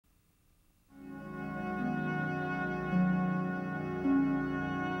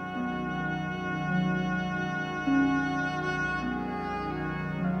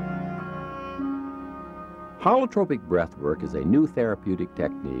Holotropic breathwork is a new therapeutic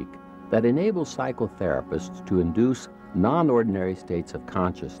technique that enables psychotherapists to induce non-ordinary states of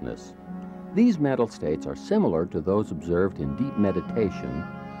consciousness. These mental states are similar to those observed in deep meditation,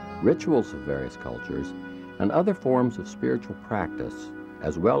 rituals of various cultures, and other forms of spiritual practice,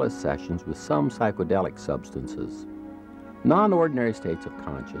 as well as sessions with some psychedelic substances. Non-ordinary states of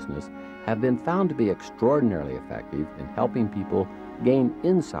consciousness have been found to be extraordinarily effective in helping people gain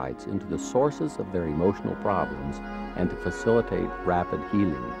insights into the sources of their emotional problems and to facilitate rapid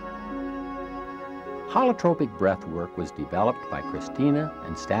healing. Holotropic breathwork was developed by Christina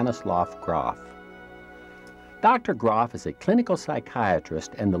and Stanislav Grof. Dr. Grof is a clinical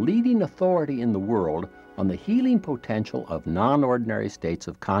psychiatrist and the leading authority in the world on the healing potential of non-ordinary states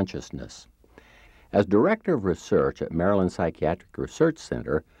of consciousness. As Director of Research at Maryland Psychiatric Research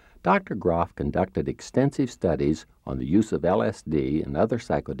Center, Dr. Grof conducted extensive studies on the use of LSD and other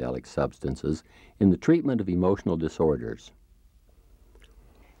psychedelic substances in the treatment of emotional disorders.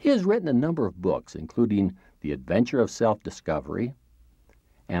 He has written a number of books, including The Adventure of Self-Discovery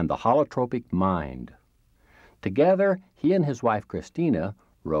and The Holotropic Mind. Together, he and his wife Christina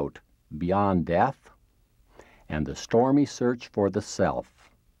wrote Beyond Death and The Stormy Search for the Self.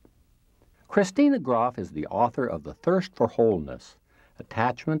 Christina Grof is the author of The Thirst for Wholeness,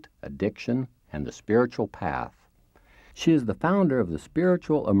 Attachment, Addiction, and the Spiritual Path. She is the founder of the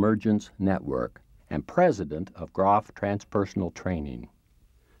Spiritual Emergence Network and president of Grof Transpersonal Training.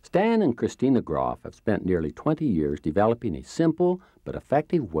 Stan and Christina Grof have spent nearly 20 years developing a simple but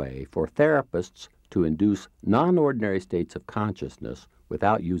effective way for therapists to induce non-ordinary states of consciousness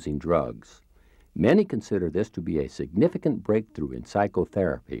without using drugs. Many consider this to be a significant breakthrough in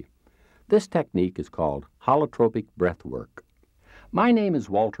psychotherapy. This technique is called holotropic breathwork. My name is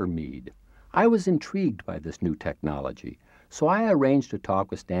Walter Mead. I was intrigued by this new technology, so I arranged to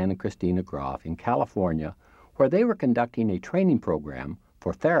talk with Stan and Christina Grof in California, where they were conducting a training program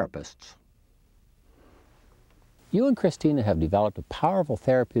for therapists. You and Christina have developed a powerful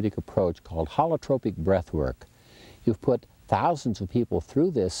therapeutic approach called holotropic breathwork. You've put thousands of people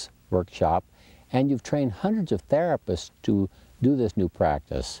through this workshop, and you've trained hundreds of therapists to do this new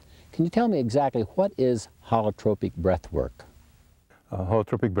practice. Can you tell me exactly what is holotropic breathwork?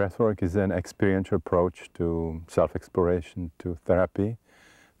 Holotropic breathwork is an experiential approach to self-exploration, to therapy,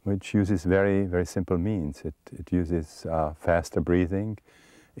 which uses very, very simple means. It uses faster breathing,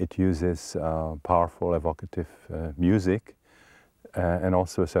 it uses powerful evocative music, and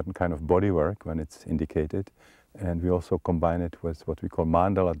also a certain kind of bodywork when it's indicated. And we also combine it with what we call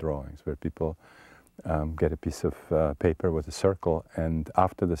mandala drawings, where people get a piece of paper with a circle, and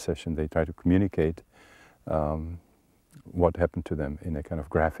after the session they try to communicate what happened to them in a kind of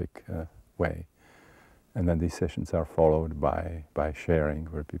graphic way. And then these sessions are followed by sharing,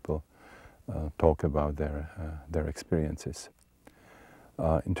 where people talk about their experiences.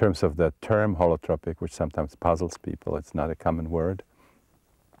 In terms of the term holotropic, which sometimes puzzles people, it's not a common word.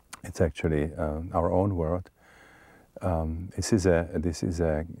 It's actually our own word. This is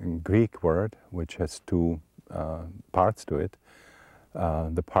a Greek word which has two parts to it.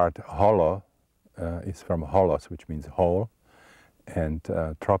 The part holo is from holos, which means whole, and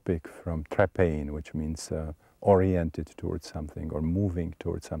tropic from trepein, which means oriented towards something or moving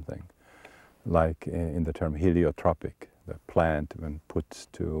towards something. Like in the term heliotropic, the plant, when put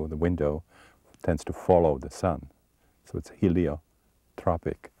to the window, tends to follow the sun. So it's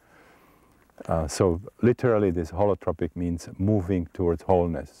heliotropic. So literally this holotropic means moving towards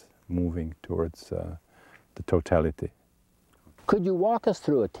wholeness, moving towards the totality. Could you walk us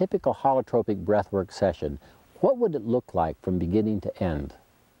through a typical holotropic breathwork session? What would it look like from beginning to end?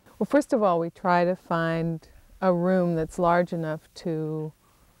 Well, first of all, we try to find a room that's large enough to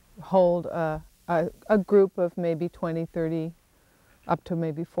hold a group of maybe 20, 30, up to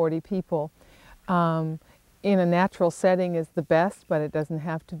maybe 40 people. In a natural setting is the best, but it doesn't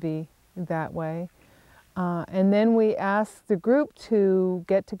have to be that way. And then we ask the group to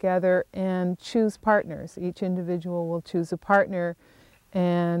get together and choose partners. Each individual will choose a partner,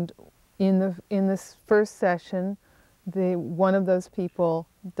 and in this first session, one of those people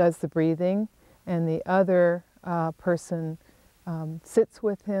does the breathing, and the other person sits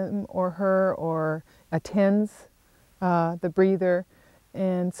with him or her or attends the breather,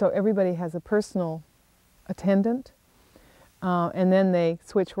 and so everybody has a personal attendant. And then they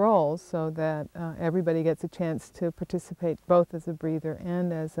switch roles so that everybody gets a chance to participate both as a breather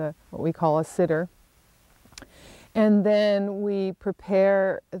and as what we call a sitter. And then we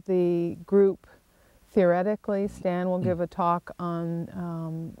prepare the group theoretically. Stan will give a talk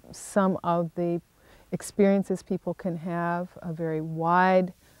on some of the experiences people can have, a very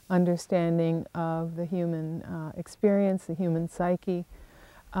wide understanding of the human experience, the human psyche,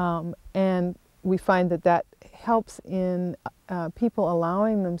 and we find that that helps in people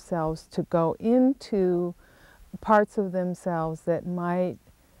allowing themselves to go into parts of themselves that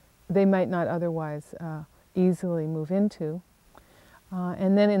they might not otherwise easily move into.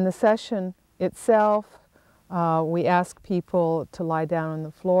 And then in the session itself, we ask people to lie down on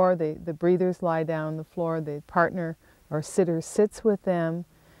the floor. The breathers lie down on the floor. The partner or sitter sits with them.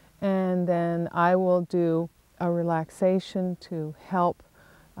 And then I will do a relaxation to help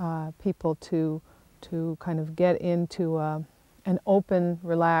people to kind of get into an open,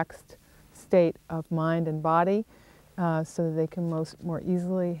 relaxed state of mind and body so that they can more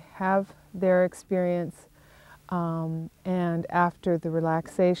easily have their experience. And after the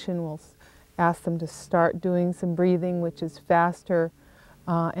relaxation, we'll ask them to start doing some breathing, which is faster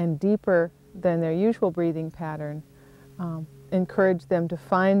and deeper than their usual breathing pattern. Encourage them to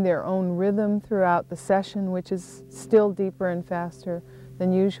find their own rhythm throughout the session, which is still deeper and faster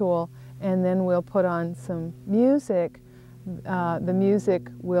than usual. And then we'll put on some music. The music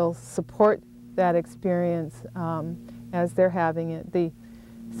will support that experience as they're having it. The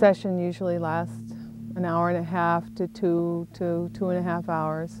session usually lasts an hour and a half to 2.5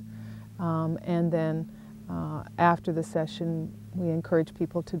 hours. And then after the session, we encourage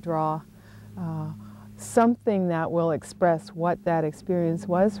people to draw something that will express what that experience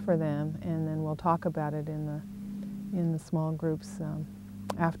was for them, and then we'll talk about it in the small groups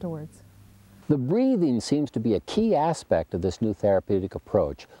afterwards. The breathing seems to be a key aspect of this new therapeutic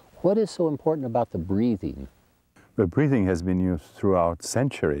approach. What is so important about the breathing? The breathing has been used throughout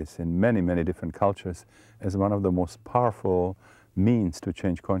centuries in many, many different cultures as one of the most powerful means to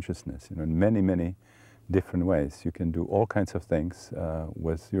change consciousness. You know, in many, many different ways. You can do all kinds of things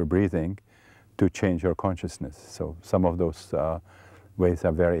with your breathing to change your consciousness. So some of those ways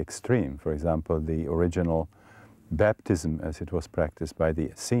are very extreme. For example, the original baptism, as it was practiced by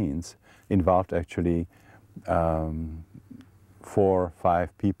the Essenes, involved actually 4 or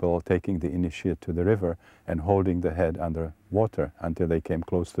 5 people taking the initiate to the river and holding the head under water until they came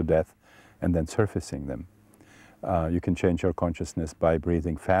close to death and then surfacing them. You can change your consciousness by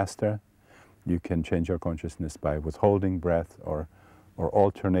breathing faster. You can change your consciousness by withholding breath or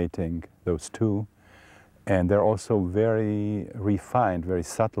alternating those two. And there are also very refined, very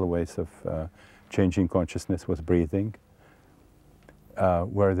subtle ways of changing consciousness with breathing,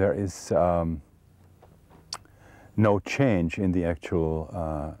 where there is no change in the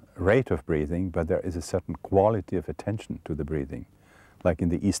actual rate of breathing, but there is a certain quality of attention to the breathing, like in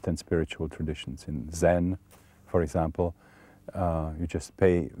the Eastern spiritual traditions. In Zen, for example, you just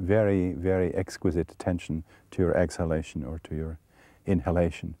pay very, very exquisite attention to your exhalation or to your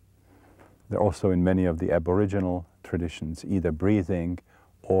inhalation. There are also in many of the Aboriginal traditions either breathing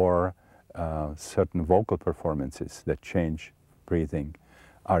or certain vocal performances that change breathing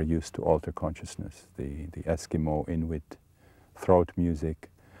are used to alter consciousness. The Eskimo, Inuit, throat music,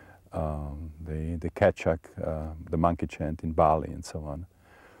 the Kechak, the monkey chant in Bali, and so on.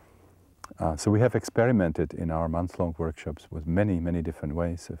 So we have experimented in our month-long workshops with many, many different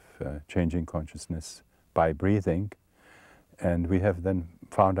ways of changing consciousness by breathing. And we have then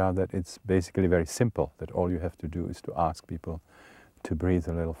found out that it's basically very simple, that all you have to do is to ask people to breathe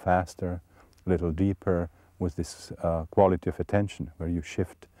a little faster, a little deeper, with this quality of attention, where you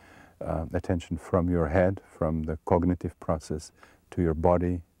shift attention from your head, from the cognitive process, to your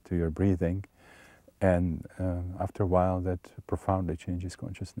body, to your breathing. And after a while, that profoundly changes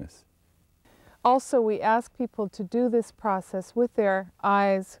consciousness. Also, we ask people to do this process with their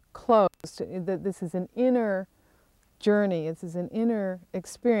eyes closed. That this is an inner journey, this is an inner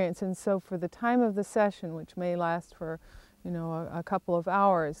experience, and so for the time of the session, which may last for a couple of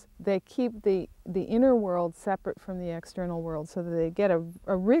hours, they keep the inner world separate from the external world so that they get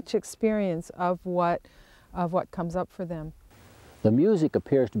a rich experience of what comes up for them. The music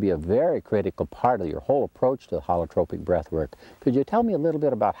appears to be a very critical part of your whole approach to holotropic breathwork. Could you tell me a little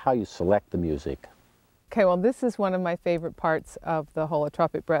bit about how you select the music? Okay, well, this is one of my favorite parts of the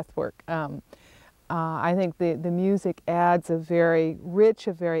holotropic breathwork. I think the music adds a very rich,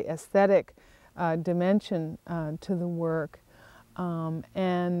 a very aesthetic dimension to the work,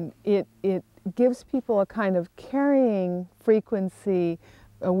 and it gives people a kind of carrying frequency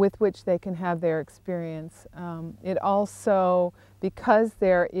with which they can have their experience. It also, because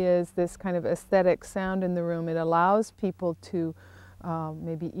there is this kind of aesthetic sound in the room, it allows people to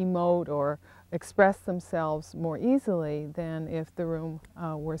maybe emote or express themselves more easily than if the room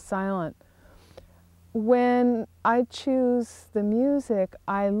were silent. When I choose the music,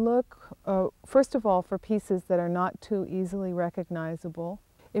 I look, first of all, for pieces that are not too easily recognizable.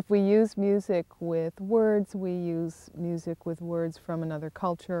 If we use music with words, we use music with words from another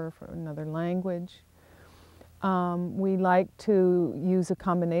culture or from another language. We like to use a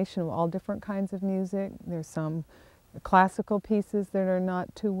combination of all different kinds of music. There's some classical pieces that are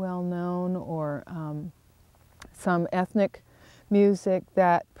not too well known, or some ethnic music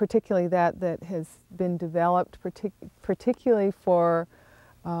that, particularly that has been developed particularly for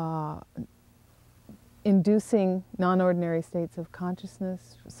inducing non-ordinary states of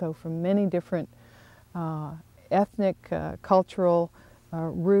consciousness. So from many different ethnic, cultural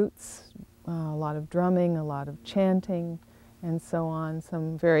roots, a lot of drumming, a lot of chanting, and so on.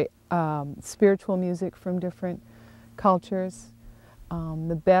 Some very spiritual music from different cultures.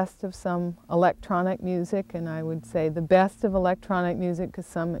 The best of some electronic music, and I would say the best of electronic music, because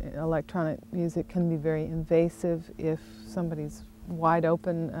some electronic music can be very invasive if somebody's wide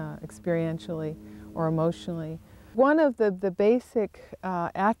open experientially or emotionally. One of the basic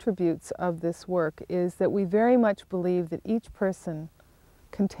attributes of this work is that we very much believe that each person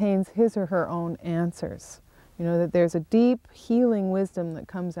contains his or her own answers. You know, that there's a deep healing wisdom that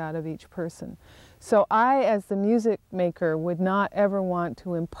comes out of each person. So I, as the music maker, would not ever want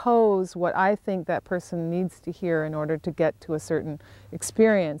to impose what I think that person needs to hear in order to get to a certain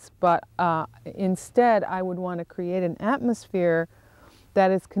experience, but instead I would want to create an atmosphere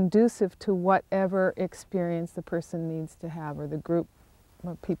that is conducive to whatever experience the person needs to have, or the group,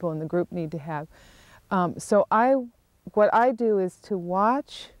 or people in the group need to have. So what I do is to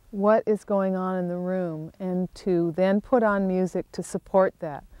watch what is going on in the room and to then put on music to support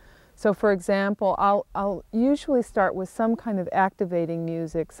that. So for example, I'll usually start with some kind of activating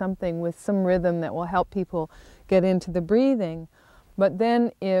music, something with some rhythm that will help people get into the breathing. But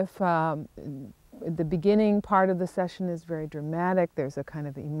then if the beginning part of the session is very dramatic, there's a kind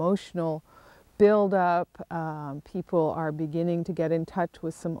of emotional build-up, people are beginning to get in touch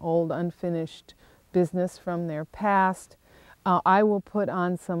with some old unfinished business from their past, I will put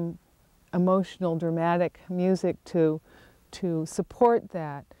on some emotional, dramatic music to support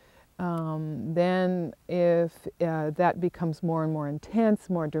that. Then if that becomes more and more intense,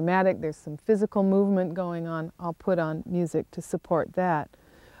 more dramatic, there's some physical movement going on, I'll put on music to support that.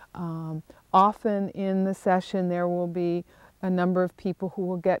 Often in the session there will be a number of people who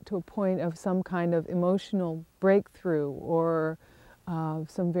will get to a point of some kind of emotional breakthrough, or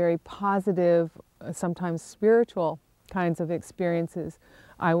some very positive, sometimes spiritual kinds of experiences.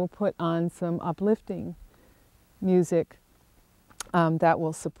 I will put on some uplifting music that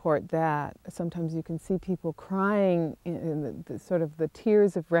will support that. Sometimes you can see people crying in the sort of the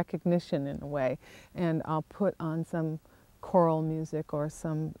tears of recognition in a way, and I'll put on some choral music or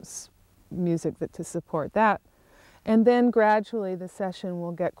some music to support that. And then gradually the session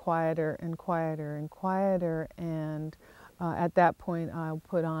will get quieter and quieter and quieter, and at that point I'll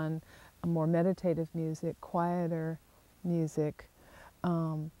put on a more meditative music, quieter music.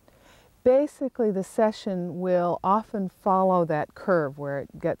 Basically the session will often follow that curve where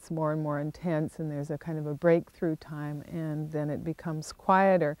it gets more and more intense and there's a kind of a breakthrough time, and then it becomes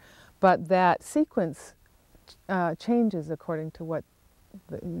quieter. But that sequence changes according to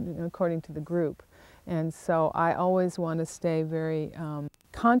according to the group. And so I always want to stay very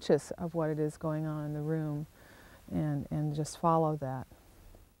conscious of what it is going on in the room and just follow that.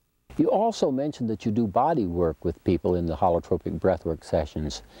 You also mentioned that you do body work with people in the holotropic breathwork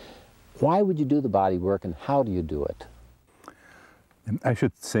sessions. Why would you do the body work, and how do you do it? I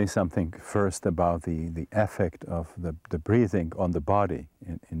should say something first about the effect of the breathing on the body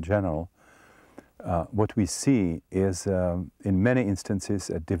in general. What we see is, in many instances,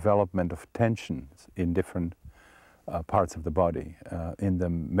 a development of tensions in different parts of the body. In the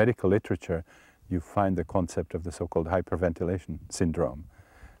medical literature, you find the concept of the so-called hyperventilation syndrome.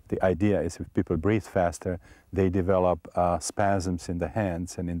 The idea is if people breathe faster, they develop spasms in the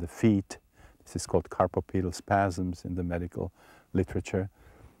hands and in the feet. This is called carpopedal spasms in the medical literature.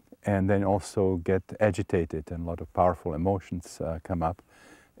 And then also get agitated, and a lot of powerful emotions come up.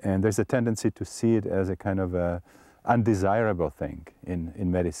 And there's a tendency to see it as a kind of a undesirable thing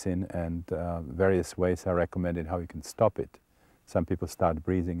in medicine, and various ways are recommended how you can stop it. Some people start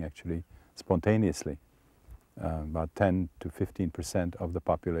breathing actually spontaneously. About 10 to 15% of the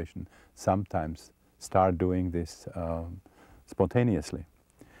population sometimes start doing this spontaneously.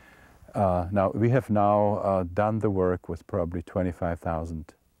 Now, we have now done the work with probably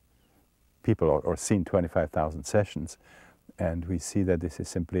 25,000 people, or seen 25,000 sessions, and we see that this is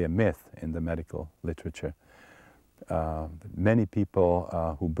simply a myth in the medical literature. Many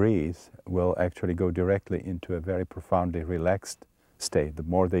people who breathe will actually go directly into a very profoundly relaxed state. The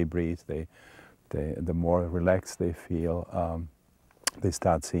more they breathe, the more relaxed they feel. They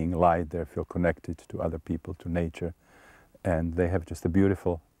start seeing light, they feel connected to other people, to nature, and they have just a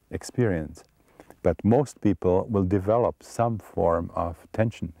beautiful experience. But most people will develop some form of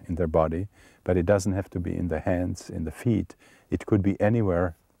tension in their body, but it doesn't have to be in the hands, in the feet. It could be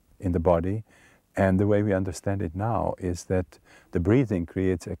anywhere in the body. And the way we understand it now is that the breathing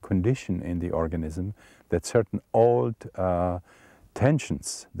creates a condition in the organism that certain old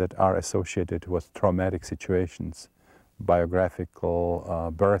tensions that are associated with traumatic situations,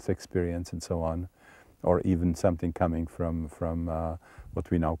 biographical birth experience and so on, or even something coming from what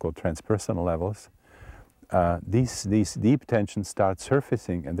we now call transpersonal levels, these deep tensions start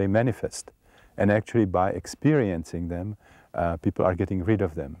surfacing and they manifest. And actually by experiencing them, people are getting rid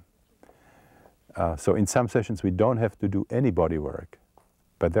of them. So in some sessions we don't have to do any body work,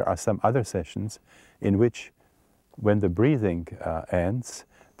 but there are some other sessions in which when the breathing ends,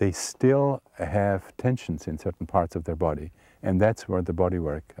 they still have tensions in certain parts of their body, and that's where the body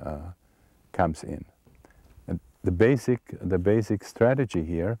work comes in. And the basic strategy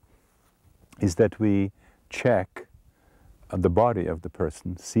here is that we check the body of the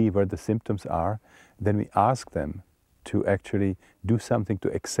person, see where the symptoms are, then we ask them to actually do something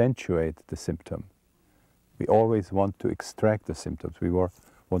to accentuate the symptom. We always want to extract the symptoms. We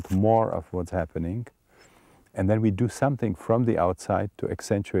want more of what's happening, and then we do something from the outside to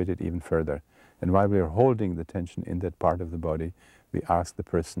accentuate it even further. And while we are holding the tension in that part of the body, we ask the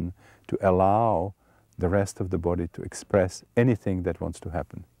person to allow the rest of the body to express anything that wants to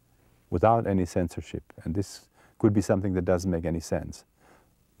happen without any censorship. And this could be something that doesn't make any sense.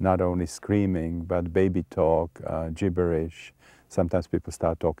 Not only screaming, but baby talk, gibberish. Sometimes people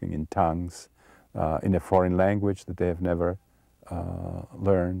start talking in tongues, in a foreign language that they have never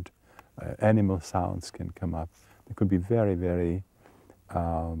learned. Animal sounds can come up. There could be very, very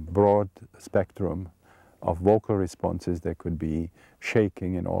broad spectrum of vocal responses. There could be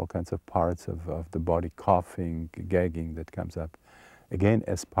shaking in all kinds of parts of the body, coughing, gagging that comes up. Again,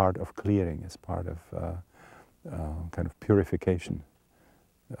 as part of clearing, as part of kind of purification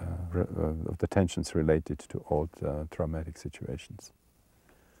of the tensions related to old traumatic situations.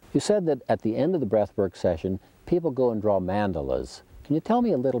 You said that at the end of the breathwork session, people go and draw mandalas. Can you tell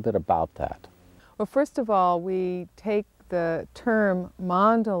me a little bit about that? Well, first of all, we take the term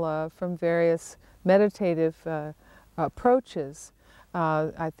mandala from various meditative approaches.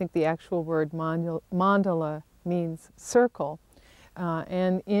 I think the actual word mandala means circle.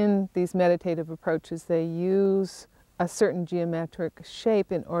 And in these meditative approaches, they use a certain geometric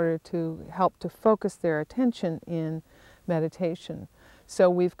shape in order to help to focus their attention in meditation.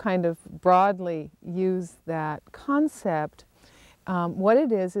 So we've kind of broadly used that concept. What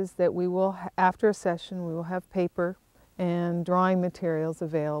it is that we will, after a session, we will have paper and drawing materials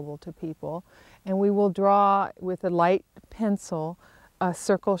available to people, and we will draw with a light pencil a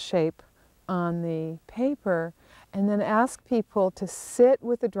circle shape on the paper, and then ask people to sit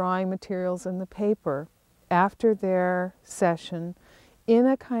with the drawing materials and the paper after their session in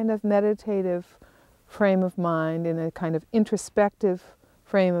a kind of meditative frame of mind, in a kind of introspective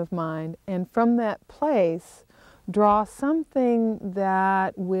frame of mind, and from that place draw something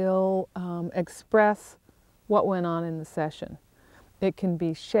that will express what went on in the session. It can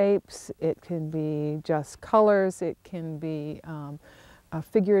be shapes, it can be just colors, it can be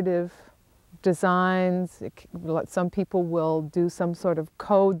figurative designs. Some people will do some sort of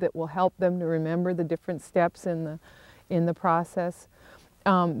code that will help them to remember the different steps in the process.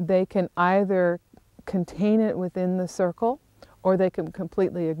 They can either contain it within the circle, or they can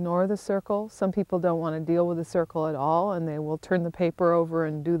completely ignore the circle. Some people don't want to deal with the circle at all, and they will turn the paper over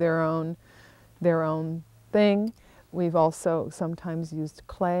and do their own thing. We've also sometimes used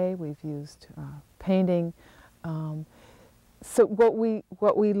clay, we've used painting. So what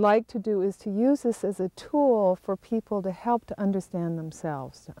we like to do is to use this as a tool for people to help to understand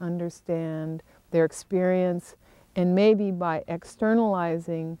themselves, to understand their experience, and maybe by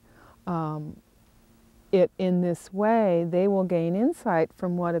externalizing it in this way, they will gain insight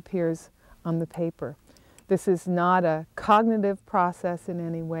from what appears on the paper. This is not a cognitive process in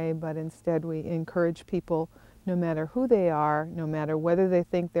any way, but instead we encourage people, no matter who they are, no matter whether they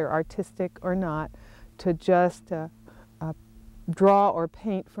think they're artistic or not, to just draw or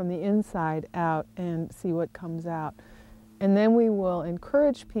paint from the inside out and see what comes out. And then we will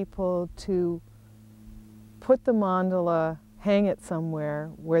encourage people to put the mandala, hang it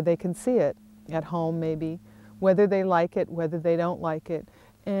somewhere where they can see it, at home maybe, whether they like it, whether they don't like it,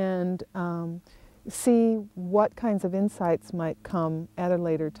 and see what kinds of insights might come at a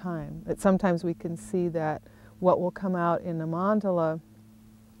later time. That sometimes we can see that what will come out in a mandala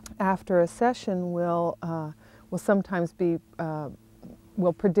after a session will sometimes be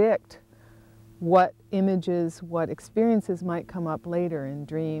will predict what images, what experiences might come up later in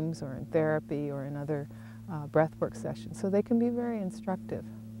dreams or in therapy or in other breathwork sessions. So they can be very instructive.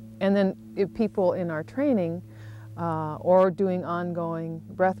 And then if people in our training or doing ongoing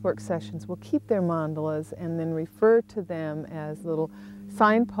breathwork sessions will keep their mandalas and then refer to them as little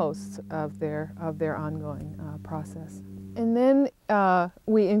signposts of their ongoing process. And then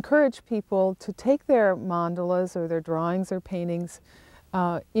we encourage people to take their mandalas or their drawings or paintings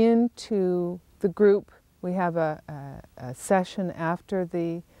into the group. We have a session after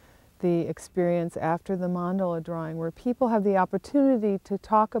the experience, after the mandala drawing, where people have the opportunity to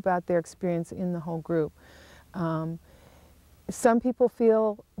talk about their experience in the whole group. Some people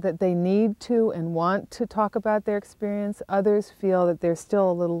feel that they need to and want to talk about their experience. Others feel that they're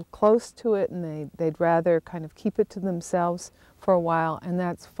still a little close to it and they'd rather kind of keep it to themselves for a while, and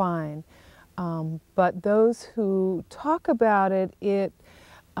that's fine. But those who talk about it, it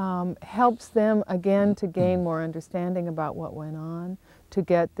helps them again to gain more understanding about what went on, to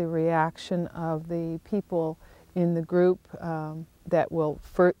get the reaction of the people in the group that will,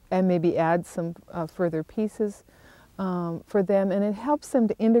 and maybe add some further pieces for them, and it helps them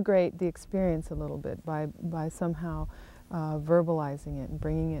to integrate the experience a little bit by somehow verbalizing it and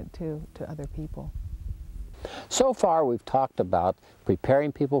bringing it to other people. So far we've talked about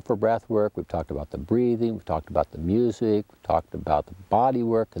preparing people for breath work, we've talked about the breathing, we've talked about the music, we've talked about the body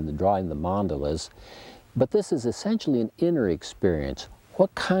work and the drawing the mandalas, but this is essentially an inner experience.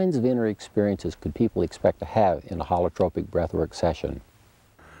 What kinds of inner experiences could people expect to have in a holotropic breathwork session?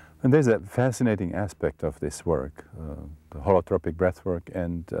 And there's a fascinating aspect of this work, the holotropic breathwork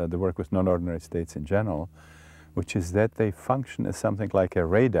and the work with non-ordinary states in general, which is that they function as something like a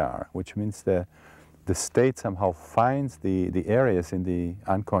radar, which means the state somehow finds the areas in the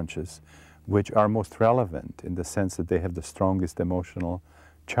unconscious which are most relevant in the sense that they have the strongest emotional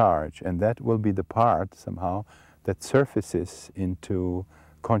charge, and that will be the part somehow that surfaces into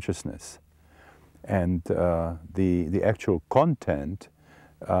consciousness. And the actual content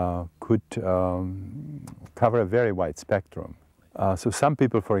could cover a very wide spectrum. So some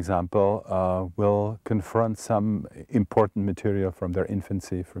people, for example, will confront some important material from their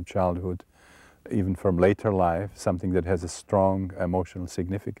infancy, from childhood, even from later life, something that has a strong emotional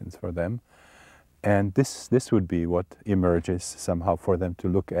significance for them. And this would be what emerges somehow for them to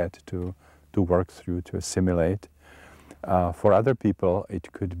look at, to work through, to assimilate. For other people,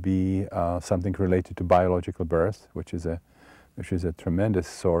 it could be something related to biological birth, which is a tremendous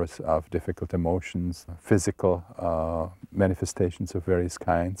source of difficult emotions, physical manifestations of various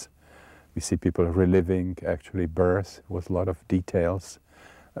kinds. We see people reliving actually birth with a lot of details,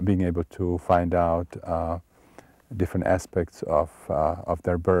 being able to find out different aspects of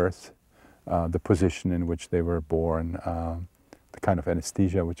their birth, the position in which they were born, the kind of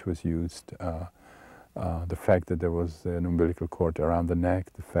anesthesia which was used, the fact that there was an umbilical cord around the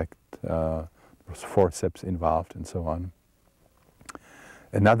neck, the fact there was forceps involved, and so on.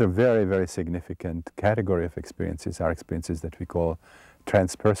 Another very, very significant category of experiences are experiences that we call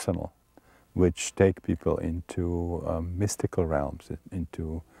transpersonal, which take people into mystical realms,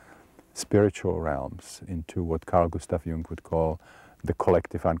 into spiritual realms, into what Carl Gustav Jung would call the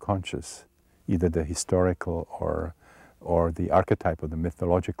collective unconscious, either the historical or the archetype or the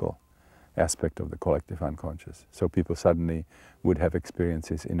mythological aspect of the collective unconscious. So people suddenly would have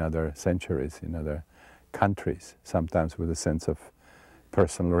experiences in other centuries, in other countries, sometimes with a sense of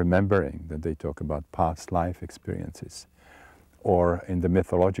personal remembering, that they talk about past life experiences, or in the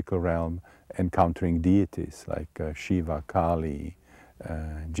mythological realm encountering deities like Shiva, Kali,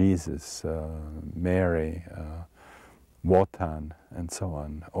 Jesus, Mary, Wotan, and so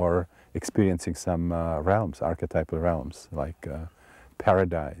on, or experiencing some realms, archetypal realms like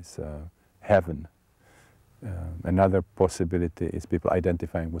paradise, heaven. Another possibility is people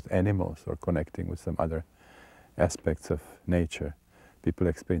identifying with animals or connecting with some other aspects of nature. People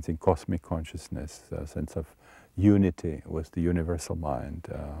experiencing cosmic consciousness, a sense of unity with the universal mind,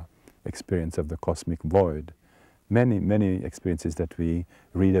 experience of the cosmic void. Many, many experiences that we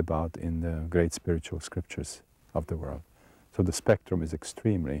read about in the great spiritual scriptures of the world. So the spectrum is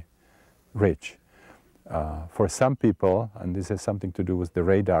extremely rich. For some people, and this has something to do with the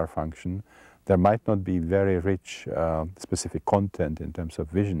radar function, there might not be very rich specific content in terms of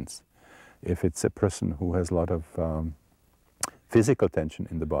visions. If it's a person who has a lot of physical tension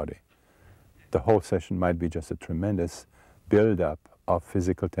in the body, the whole session might be just a tremendous build-up of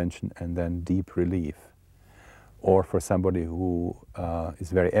physical tension and then deep relief. Or for somebody who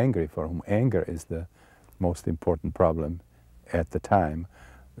is very angry, for whom anger is the most important problem at the time,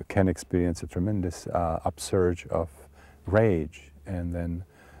 can experience a tremendous upsurge of rage and then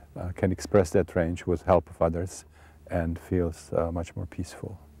can express that range with help of others and feels much more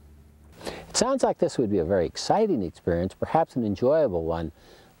peaceful. It sounds like this would be a very exciting experience, perhaps an enjoyable one,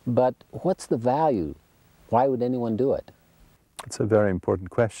 but what's the value? Why would anyone do it? It's a very important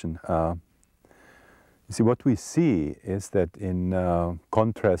question. You see, what we see is that in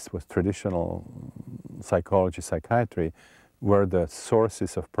contrast with traditional psychology, psychiatry, where the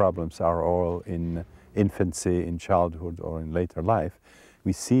sources of problems are all in infancy, in childhood, or in later life,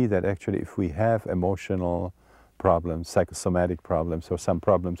 we see that actually if we have emotional problems, psychosomatic problems, or some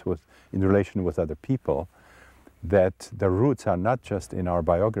problems in relation with other people, that the roots are not just in our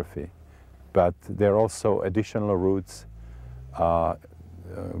biography, but there are also additional roots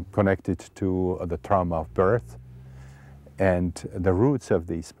connected to the trauma of birth. And the roots of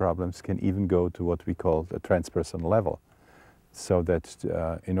these problems can even go to what we call the transpersonal level. So that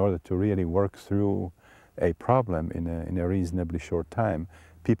in order to really work through a problem in a reasonably short time,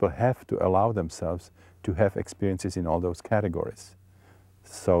 people have to allow themselves to have experiences in all those categories.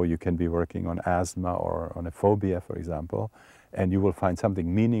 So you can be working on asthma or on a phobia, for example, and you will find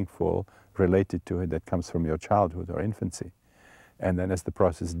something meaningful related to it that comes from your childhood or infancy. And then as the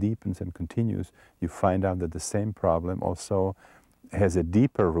process deepens and continues, you find out that the same problem also has a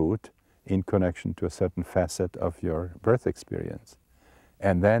deeper root in connection to a certain facet of your birth experience.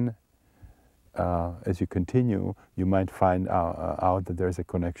 And then as you continue, you might find out that there's a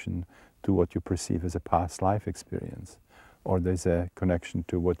connection to what you perceive as a past life experience, or there's a connection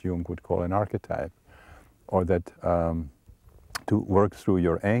to what Jung would call an archetype, or that to work through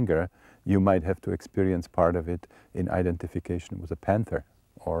your anger, you might have to experience part of it in identification with a panther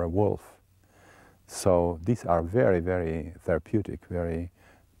or a wolf. So these are very, very therapeutic, very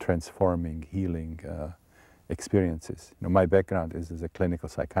transforming, healing experiences. You know, my background is as a clinical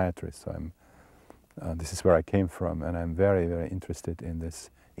psychiatrist, so this is where I came from, and I'm very, very interested in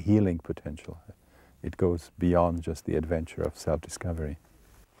this healing potential. It goes beyond just the adventure of self-discovery.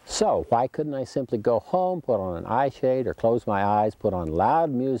 So, why couldn't I simply go home, put on an eye shade, or close my eyes, put on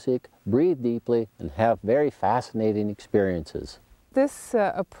loud music, breathe deeply, and have very fascinating experiences? This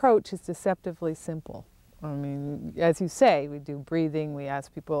approach is deceptively simple. I mean, as you say, we do breathing, we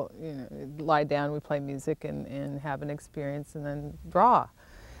ask people, you know, lie down, we play music and have an experience and then draw.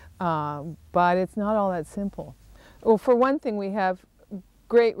 But it's not all that simple. Well, for one thing, we have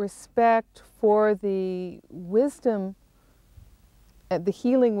great respect for the wisdom, the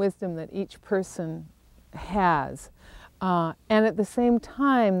healing wisdom that each person has. And at the same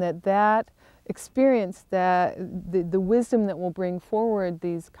time, that experience, that the wisdom that will bring forward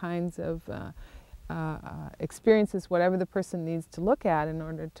these kinds of experiences, whatever the person needs to look at in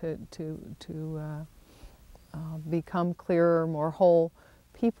order to become clearer, more whole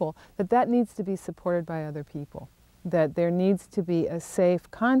people, that needs to be supported by other people. That there needs to be a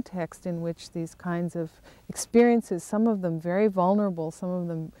safe context in which these kinds of experiences, some of them very vulnerable, some of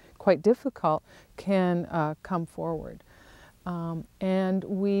them quite difficult, can come forward. And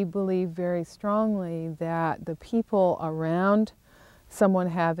we believe very strongly that the people around someone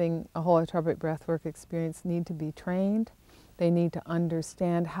having a holotropic breathwork experience need to be trained. They need to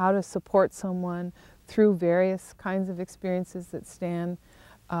understand how to support someone through various kinds of experiences that Stan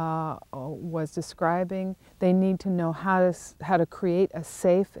was describing. They need to know how to create a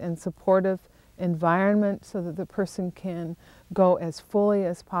safe and supportive environment so that the person can go as fully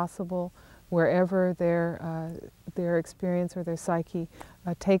as possible wherever their experience or their psyche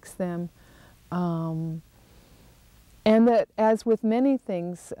takes them. And that, as with many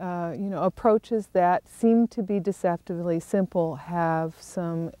things, you know, approaches that seem to be deceptively simple have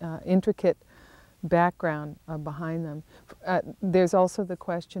some intricate background behind them. There's also the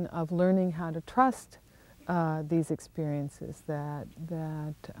question of learning how to trust these experiences, that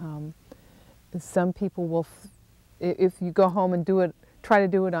some people will, if you go home and do it, try to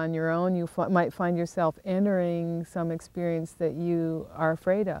do it on your own, you might find yourself entering some experience that you are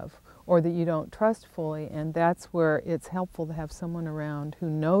afraid of or that you don't trust fully, and that's where it's helpful to have someone around who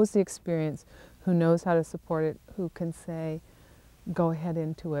knows the experience, who knows how to support it, who can say, go ahead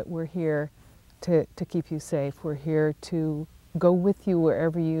into it, we're here to keep you safe, we're here to go with you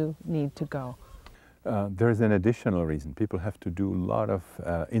wherever you need to go. There's an additional reason. People have to do a lot of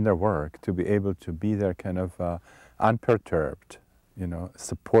inner work to be able to be there kind of unperturbed, you know,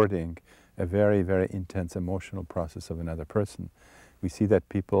 supporting a very, very intense emotional process of another person. We see that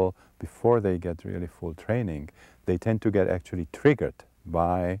people, before they get really full training, they tend to get actually triggered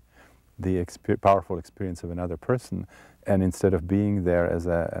by the powerful experience of another person, and instead of being there as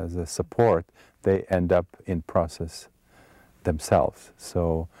a support, they end up in process themselves.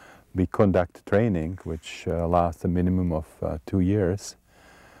 So we conduct training which lasts a minimum of 2 years,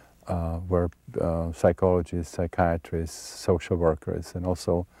 where psychologists, psychiatrists, social workers, and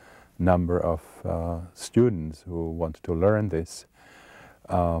also number of students who want to learn this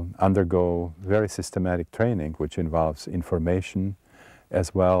undergo very systematic training, which involves information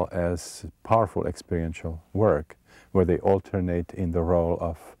as well as powerful experiential work, where they alternate in the role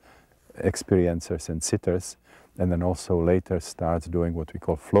of experiencers and sitters, and then also later starts doing what we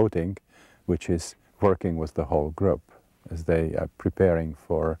call floating, which is working with the whole group as they are preparing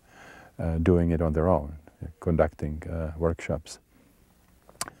for doing it on their own, conducting workshops.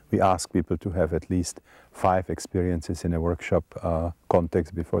 We ask people to have at least 5 experiences in a workshop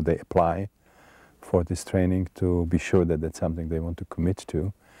context before they apply for this training, to be sure that that's something they want to commit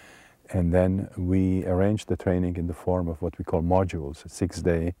to. And then we arrange the training in the form of what we call modules,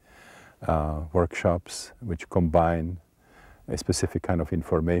 6-day workshops which combine a specific kind of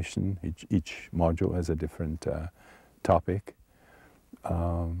information. Each module has a different topic.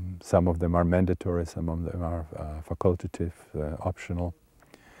 Some of them are mandatory, some of them are facultative, optional.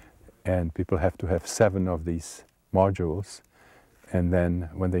 And people have to have 7 of these modules, and then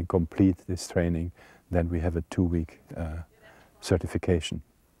when they complete this training, then we have a 2-week certification.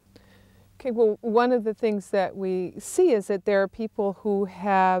 Okay, well, one of the things that we see is that there are people who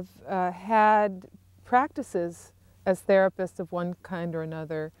have had practices as therapists of one kind or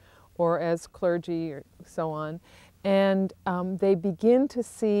another, or as clergy or so on, and they begin to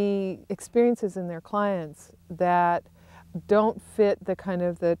see experiences in their clients that don't fit the kind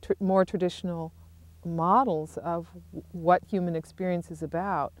of the more traditional models of what human experience is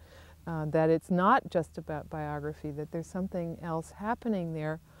about, that it's not just about biography, that there's something else happening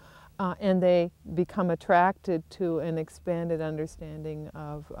there, and they become attracted to an expanded understanding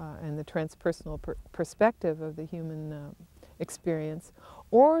of and the transpersonal perspective of the human experience,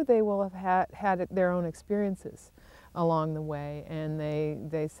 or they will have had their own experiences along the way, and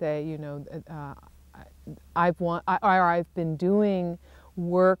they say, you know, I've been doing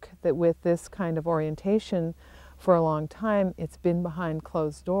work that with this kind of orientation for a long time. It's been behind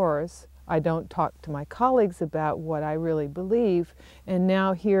closed doors. I don't talk to my colleagues about what I really believe, and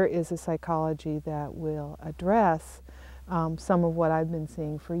now here is a psychology that will address some of what I've been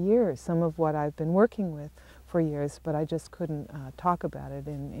seeing for years, some of what I've been working with for years, but I just couldn't talk about it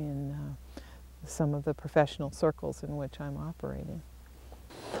in some of the professional circles in which I'm operating.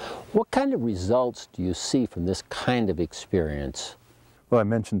 What kind of results do you see from this kind of experience? Well, I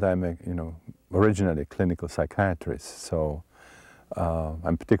mentioned I'm originally a clinical psychiatrist, so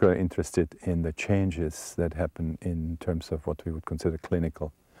I'm particularly interested in the changes that happen in terms of what we would consider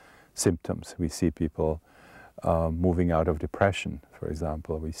clinical symptoms. We see people moving out of depression, for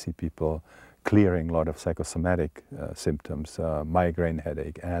example. We see people clearing a lot of psychosomatic symptoms, migraine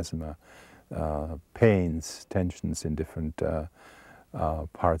headache, asthma, pains, tensions in different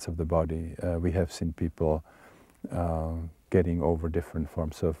parts of the body. We have seen people getting over different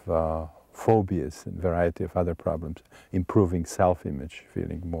forms of phobias and variety of other problems, improving self-image,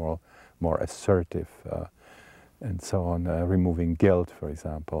 feeling more assertive, and so on, removing guilt, for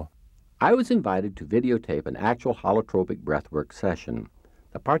example. I was invited to videotape an actual holotropic breathwork session.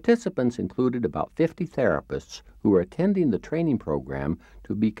 The participants included about 50 therapists who were attending the training program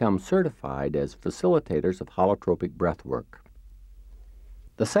to become certified as facilitators of holotropic breathwork.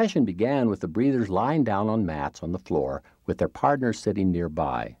 The session began with the breathers lying down on mats on the floor with their partners sitting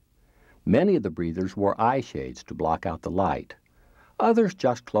nearby. Many of the breathers wore eye shades to block out the light. Others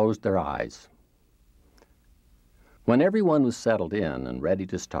just closed their eyes. When everyone was settled in and ready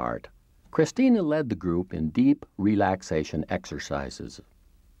to start, Christina led the group in deep relaxation exercises.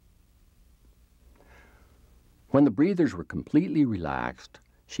 When the breathers were completely relaxed,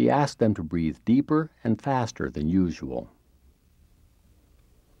 she asked them to breathe deeper and faster than usual.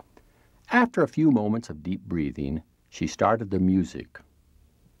 After a few moments of deep breathing, she started the music.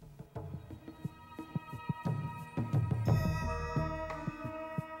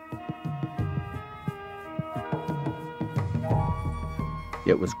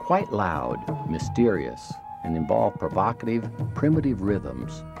 It was quite loud, mysterious, and involved provocative, primitive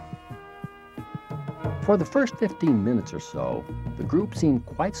rhythms. For the first 15 minutes or so, the group seemed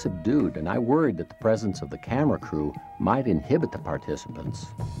quite subdued, and I worried that the presence of the camera crew might inhibit the participants.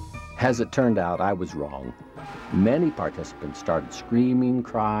 As it turned out, I was wrong. Many participants started screaming,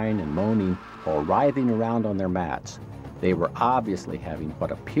 crying, and moaning while writhing around on their mats. They were obviously having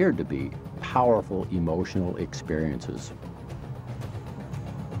what appeared to be powerful emotional experiences.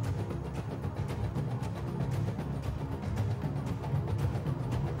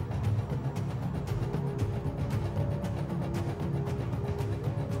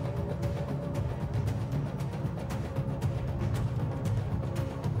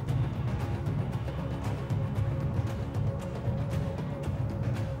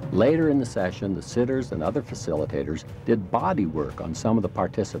 Later in the session, the sitters and other facilitators did body work on some of the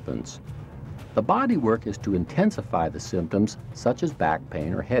participants. The body work is to intensify the symptoms, such as back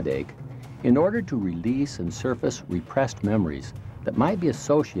pain or headache, in order to release and surface repressed memories that might be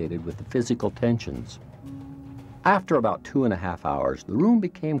associated with the physical tensions. After about 2.5 hours, the room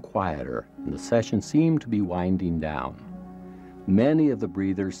became quieter and the session seemed to be winding down. Many of the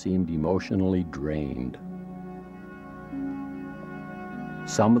breathers seemed emotionally drained.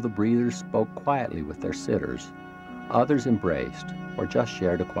 Some of the breathers spoke quietly with their sitters. Others embraced or just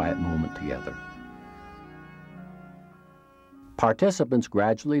shared a quiet moment together. Participants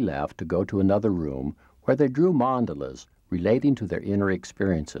gradually left to go to another room where they drew mandalas relating to their inner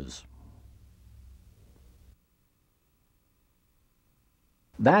experiences.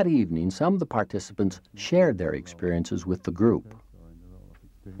 That evening, some of the participants shared their experiences with the group.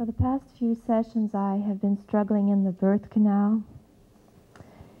 For the past few sessions, I have been struggling in the birth canal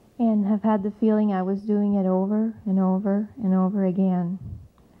and have had the feeling I was doing it over and over and over again.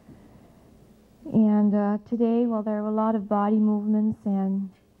 And today, well, there were a lot of body movements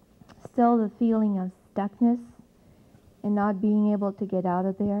and still the feeling of stuckness and not being able to get out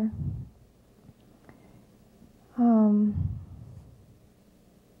of there.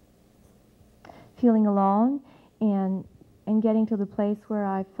 Feeling alone and getting to the place where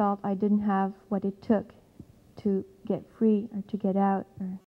I felt I didn't have what it took to get free or to get out.